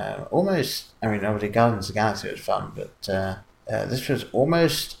it. Almost, I mean, obviously Guardians of the Galaxy was fun, but this was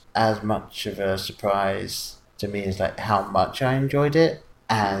almost as much of a surprise to me as like how much I enjoyed it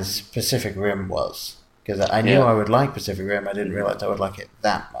as Pacific Rim was. Because I knew I would like Pacific Rim, I didn't realize I would like it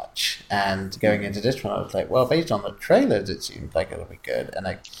that much. And going into this one, I was like, well, based on the trailers, it seemed like it'll be good. And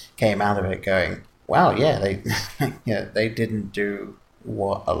I came out of it going, wow, yeah, they they didn't do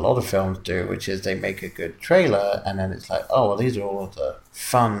what a lot of films do, which is they make a good trailer, and then it's like, oh, well, these are all of the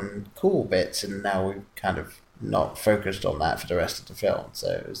fun, cool bits, and now we've kind of not focused on that for the rest of the film. So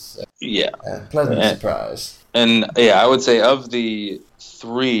it was a pleasant surprise. And yeah, I would say of the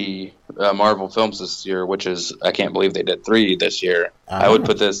 3 Marvel films this year, which is, I can't believe they did 3 this year, I would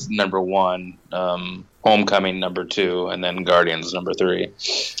put this number 1, Homecoming number 2, and then Guardians number 3.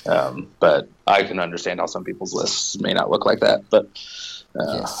 But I can understand how some people's lists may not look like that. But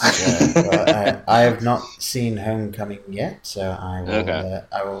well, I have not seen Homecoming yet, so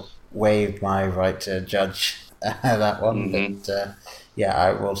I will waive my right to judge that one. Mm-hmm. But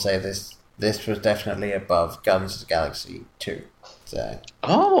I will say this was definitely above Guardians of the Galaxy 2. So.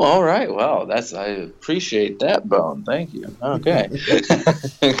 Oh, all right. Well, I appreciate that, Bone. Thank you. Okay,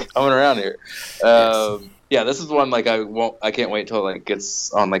 coming around here. Yeah, this is one like I can't wait till it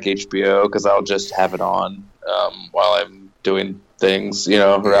gets on like HBO because I'll just have it on while I'm doing things,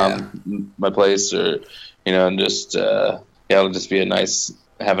 around my place or and just it'll just be a nice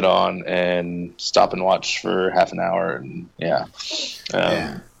have it on and stop and watch for half an hour and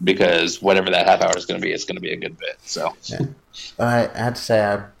because whatever that half hour is going to be, it's going to be a good bit. So I had to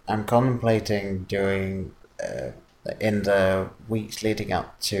say I'm contemplating doing in the weeks leading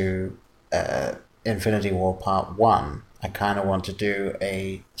up to Infinity War Part 1, I kind of want to do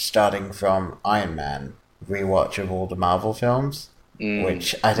a starting from Iron Man rewatch of all the Marvel films,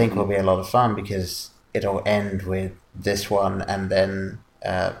 which I think will be a lot of fun because it'll end with this one and then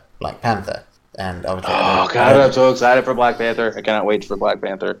Black Panther. And obviously, I'm so excited for Black Panther! I cannot wait for Black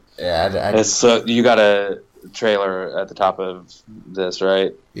Panther. Yeah, it's you got a trailer at the top of this,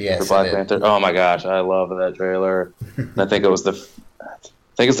 right? Yes, for Black Panther. Oh my gosh, I love that trailer. I think it's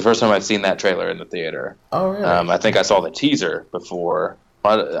the first time I've seen that trailer in the theater. Oh really? I think I saw the teaser before.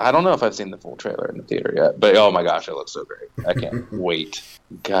 I don't know if I've seen the full trailer in the theater yet, but oh my gosh, it looks so great! I can't wait.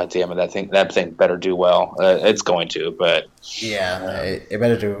 God damn it, that thing better do well. It's going to, but it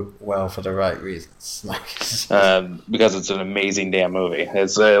better do well for the right reasons, because it's an amazing damn movie.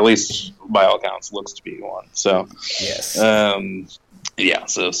 It's at least by all accounts looks to be one. So yes,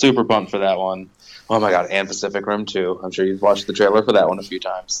 so super pumped for that one. Oh my god, and Pacific Rim 2. I'm sure you've watched the trailer for that one a few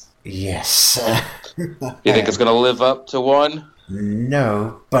times. Yes. You think it's going to live up to 1?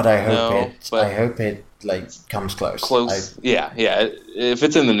 No, but I hope it comes close. Close. Yeah. If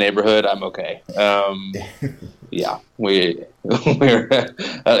it's in the neighborhood, I'm okay. We're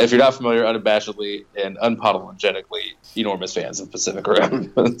if you're not familiar, unabashedly and unapologetically enormous fans of Pacific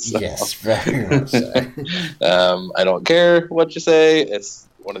Rim. So, yes, very much so. I don't care what you say. It's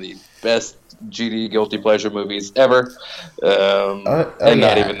one of the best GD guilty pleasure movies ever. And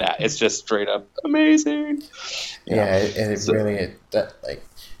not even that. It's just straight up amazing.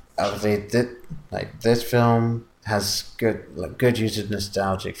 Obviously, this film has good use of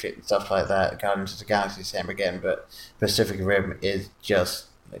nostalgic fit and stuff like that. Guardians of the Galaxy, same again, but Pacific Rim is just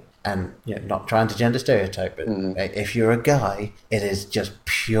and not trying to gender stereotype, but if you're a guy, it is just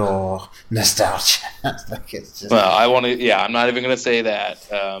pure nostalgia. Like it's just... Well, I'm not even going to say that.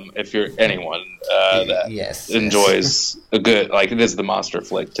 If you're anyone that enjoys a good, like, this is the monster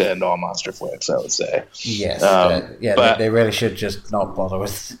flick to end all monster flicks, I would say. Yes, but they really should just not bother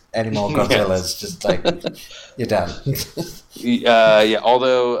with any more Godzillas. Just like, you're done.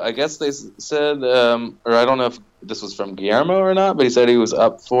 Although I guess they said, or I don't know if this was from Guillermo or not, but he said he was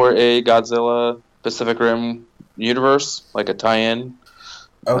up for a Godzilla Pacific Rim universe, like a tie-in.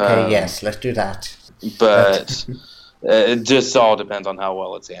 Okay, yes, let's do that. But it just all depends on how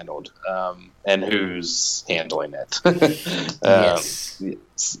well it's handled, and who's handling it. Who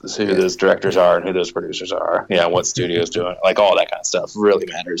those directors are and who those producers are. Yeah, what studio's doing, like all that kind of stuff really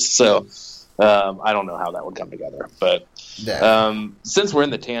matters. So I don't know how that would come together, but since we're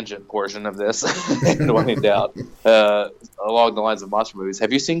in the tangent portion of this, when in doubt, along the lines of monster movies,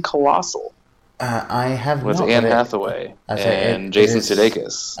 have you seen Colossal? I have with not. Anne Hathaway and Jason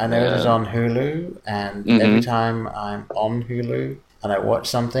Sudeikis. I know it is on Hulu, and every time I'm on Hulu and I watch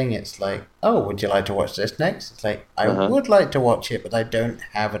something, it's like, oh, would you like to watch this next? It's like, I would like to watch it, but I don't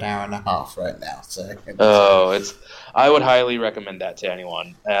have an hour and a half right now. So I would highly recommend that to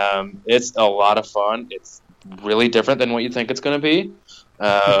anyone. It's a lot of fun. It's really different than what you think it's going to be.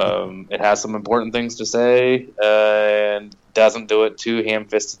 It has some important things to say, and doesn't do it too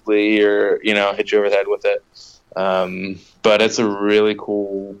ham-fistedly or hit you over the head with it. But it's a really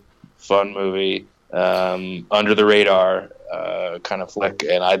cool, fun movie, under the radar kind of flick,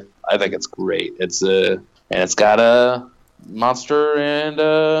 and I think it's great. It's got a monster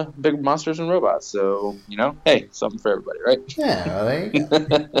and big monsters and robots. So hey, something for everybody, right? Yeah, well, there you go.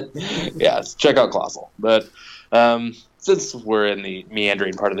 Yeah, check out Colossal. But since we're in the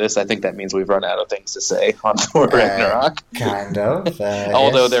meandering part of this, I think that means we've run out of things to say on Thor Ragnarok. Kind of.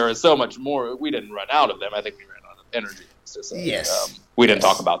 Although there is so much more, we didn't run out of them. I think we ran out of energy to say. Yes. We didn't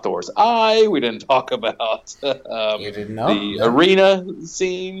talk about Thor's eye. We didn't talk about the arena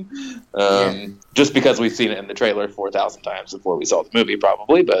scene. Just because we've seen it in the trailer 4,000 times before we saw the movie,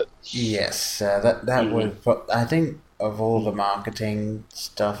 probably. But yes, that was. I think of all the marketing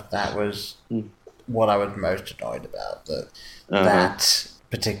stuff, that was what I was most annoyed about. That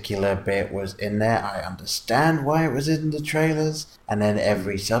particular bit was in there. I understand why it was in the trailers, and then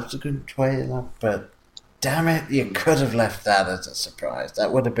every subsequent trailer, but damn it, you could have left that as a surprise.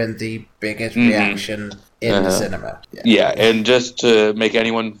 That would have been the biggest reaction in the cinema. Yeah, and just to make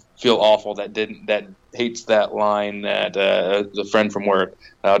anyone feel awful that hates that line, that the friend from work,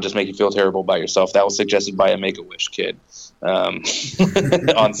 I'll just make you feel terrible about yourself. That was suggested by a Make-A-Wish kid on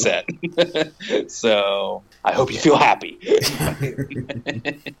set. So I hope you feel happy.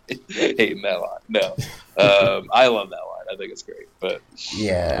 Hating that line. No. I love that line. I think it's great. But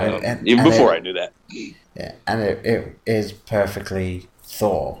even before I knew that. Yeah, and it is perfectly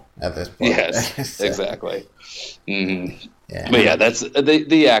Thor at this point. Yes, so, exactly. Mm-hmm. Yeah. But yeah, that's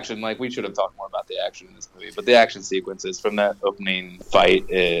the action. Like, we should have talked more about the action in this movie, but the action sequences from that opening fight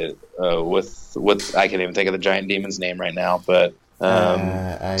with I can't even think of the giant demon's name right now. But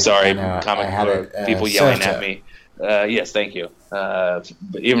sorry, comic book people yelling at me. Yes, thank you. But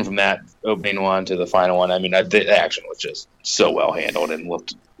even from that opening one to the final one, I mean, the action was just so well handled and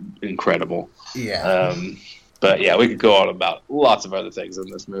looked incredible. Yeah. But yeah, we could go on about lots of other things in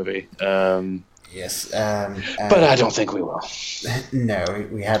this movie. Yes. But I don't think we will. No,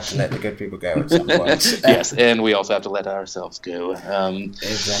 we have to let the good people go at some point. Yes, and we also have to let ourselves go.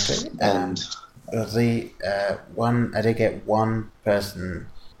 Exactly. And I did get one person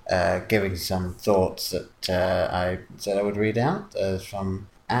giving some thoughts that I said I would read out from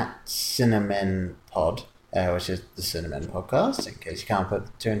 @CinemenPod, which is the Cinemen podcast, in case you can't put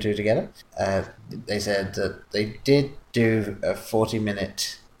two and two together. They said that they did do a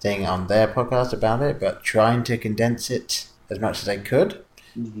 40-minute thing on their podcast about it, but trying to condense it as much as they could.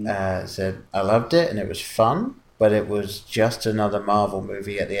 Said, I loved it and it was fun, but it was just another Marvel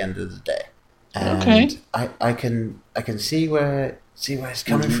movie at the end of the day. And I can see where it's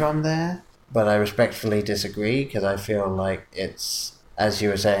coming from there, but I respectfully disagree, because I feel like it's, as you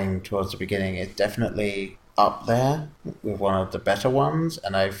were saying towards the beginning, it's definitely up there with one of the better ones,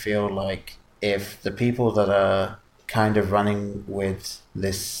 and I feel like if the people that are kind of running with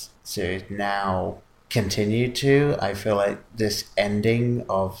this series now continue to, I feel like this ending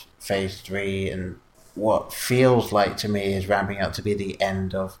of Phase 3 and what feels like to me is ramping up to be the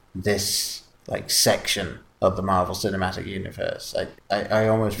end of this section of the Marvel Cinematic Universe. I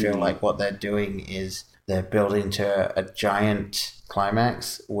almost feel like what they're doing is they're building to a giant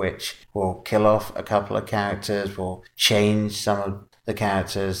climax, which will kill off a couple of characters, will change some of the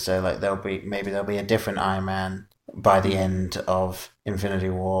characters. So like there'll be a different Iron Man by the end of Infinity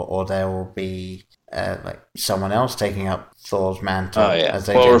War, or there will be like someone else taking up Thor's mantle. Oh yeah, as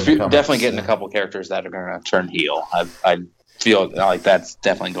they well, do we're in the comics, definitely getting a couple characters that are going to turn heel. I feel like that's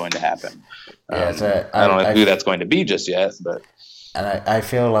definitely going to happen. So I don't know who that's going to be just yet, but I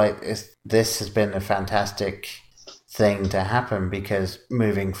feel like this has been a fantastic thing to happen, because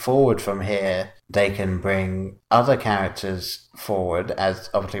moving forward from here, they can bring other characters forward, as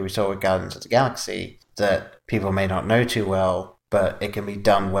obviously we saw with Guardians of the Galaxy, that people may not know too well, but it can be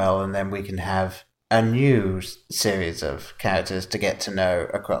done well, and then we can have a new series of characters to get to know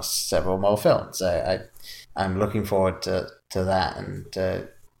across several more films. So I'm looking forward to that, and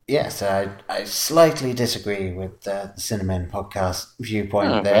so I slightly disagree with the Cinnamon podcast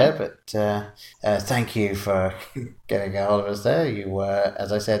viewpoint there, but thank you for getting a hold of us there. You were,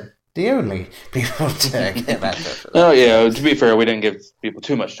 as I said, the only people to get back to us. Oh yeah, to be fair, we didn't give people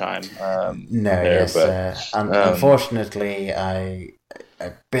too much time. Unfortunately,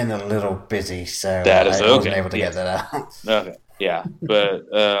 I've been a little busy, so that is I wasn't able to get that out. Okay, yeah, but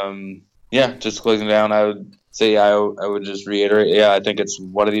just closing down, I would say I would just reiterate, I think it's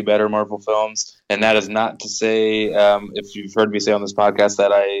one of the better Marvel films, and that is not to say, if you've heard me say on this podcast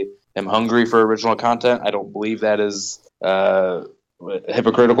that I am hungry for original content, I don't believe that is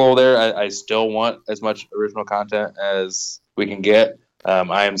hypocritical there. I still want as much original content as we can get.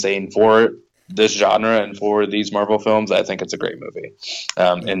 I am saying for this genre and for these Marvel films, I think it's a great movie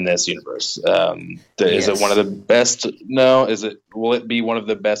in this universe. Is it one of the best? No. Will it be one of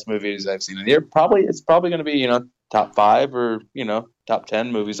the best movies I've seen in the year? Probably. It's probably going to be top 5 or top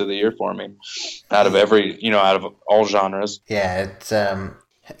 10 movies of the year for me, out of all genres. Yeah, it's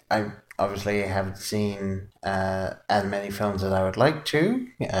I obviously haven't seen as many films as I would like to,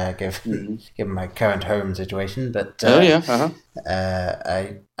 given my current home situation. But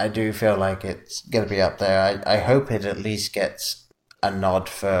I do feel like it's going to be up there. I hope it at least gets a nod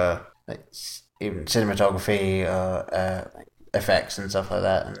for even cinematography or effects and stuff like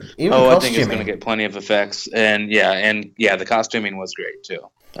that. And even costuming. I think it's going to get plenty of effects, and the costuming was great too.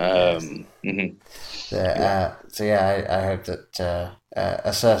 I hope that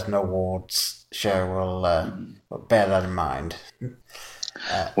a certain awards show will bear that in mind.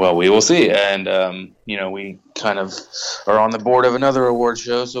 Well, we will see, and we kind of are on the board of another award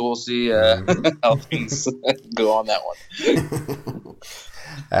show, so we'll see how things go on that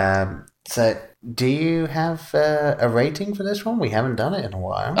one. So, do you have a rating for this one? We haven't done it in a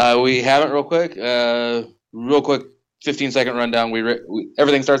while. We haven't. Real quick, 15-second rundown. We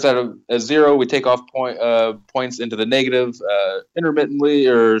everything starts at a 0. We take off points into the negative, intermittently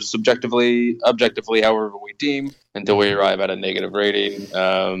or objectively, however we deem, until we arrive at a negative rating.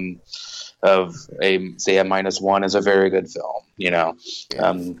 Of a -1 is a very good film,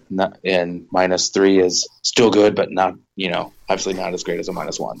 and -3 is still good, but not, obviously not as great as a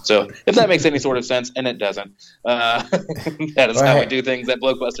 -1. So if that makes any sort of sense, and it doesn't, that is how we do things at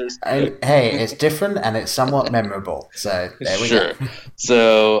Blockbusters. Hey, it's different and it's somewhat memorable. So there we go.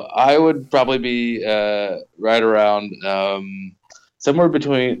 So I would probably be right around somewhere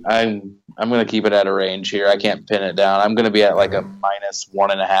between. I'm going to keep it at a range here. I can't pin it down. I'm going to be at like a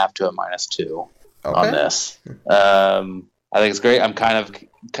 -1.5 to a -2 on this. I think it's great. I'm kind of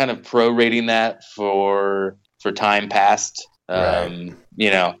prorating that for time past.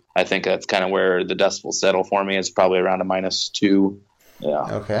 I think that's kind of where the dust will settle for me. It's probably around a -2.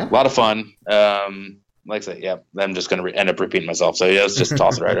 Yeah. Okay. A lot of fun. Like I said, I'm just going to end up repeating myself. So let's just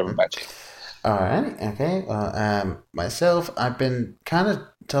toss it right over back to you. All right. Okay. Well, myself, I've been kind of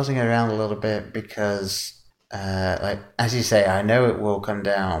tossing it around a little bit because, as you say, I know it will come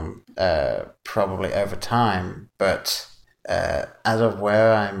down probably over time, but as of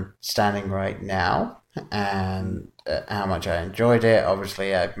where I'm standing right now and how much I enjoyed it,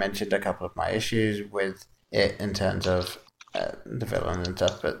 obviously I've mentioned a couple of my issues with it in terms of the villain and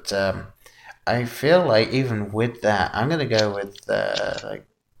stuff, but I feel like even with that, I'm going to go with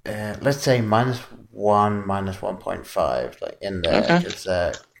let's say -1, -1.5, in there, because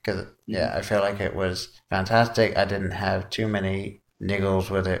I feel like it was fantastic. I didn't have too many niggles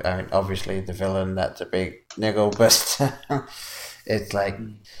with it. I mean, obviously the villain, that's a big niggle, but it's like,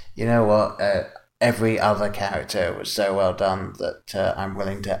 you know what? Every other character was so well done that I'm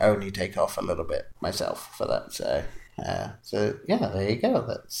willing to only take off a little bit myself for that. So there you go.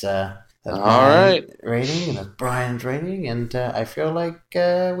 That's all right. Rating, and that's Brian's rating, and I feel like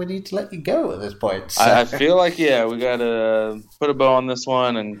we need to let you go at this point. So. I feel like we gotta put a bow on this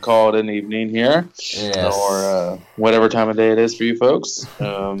one and call it an evening here, or whatever time of day it is for you folks.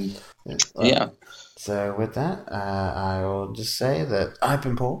 So with that, I will just say that I've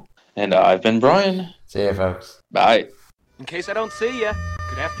been Paul. And I've been Brian. See you, folks. Bye. In case I don't see ya,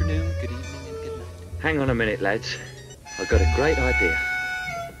 good afternoon, good evening, and good night. Hang on a minute, lads. I've got a great idea.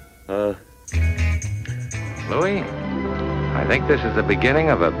 Louis, I think this is the beginning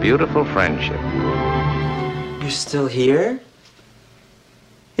of a beautiful friendship. You're still here?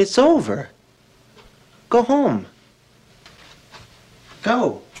 It's over. Go home.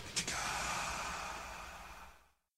 Go.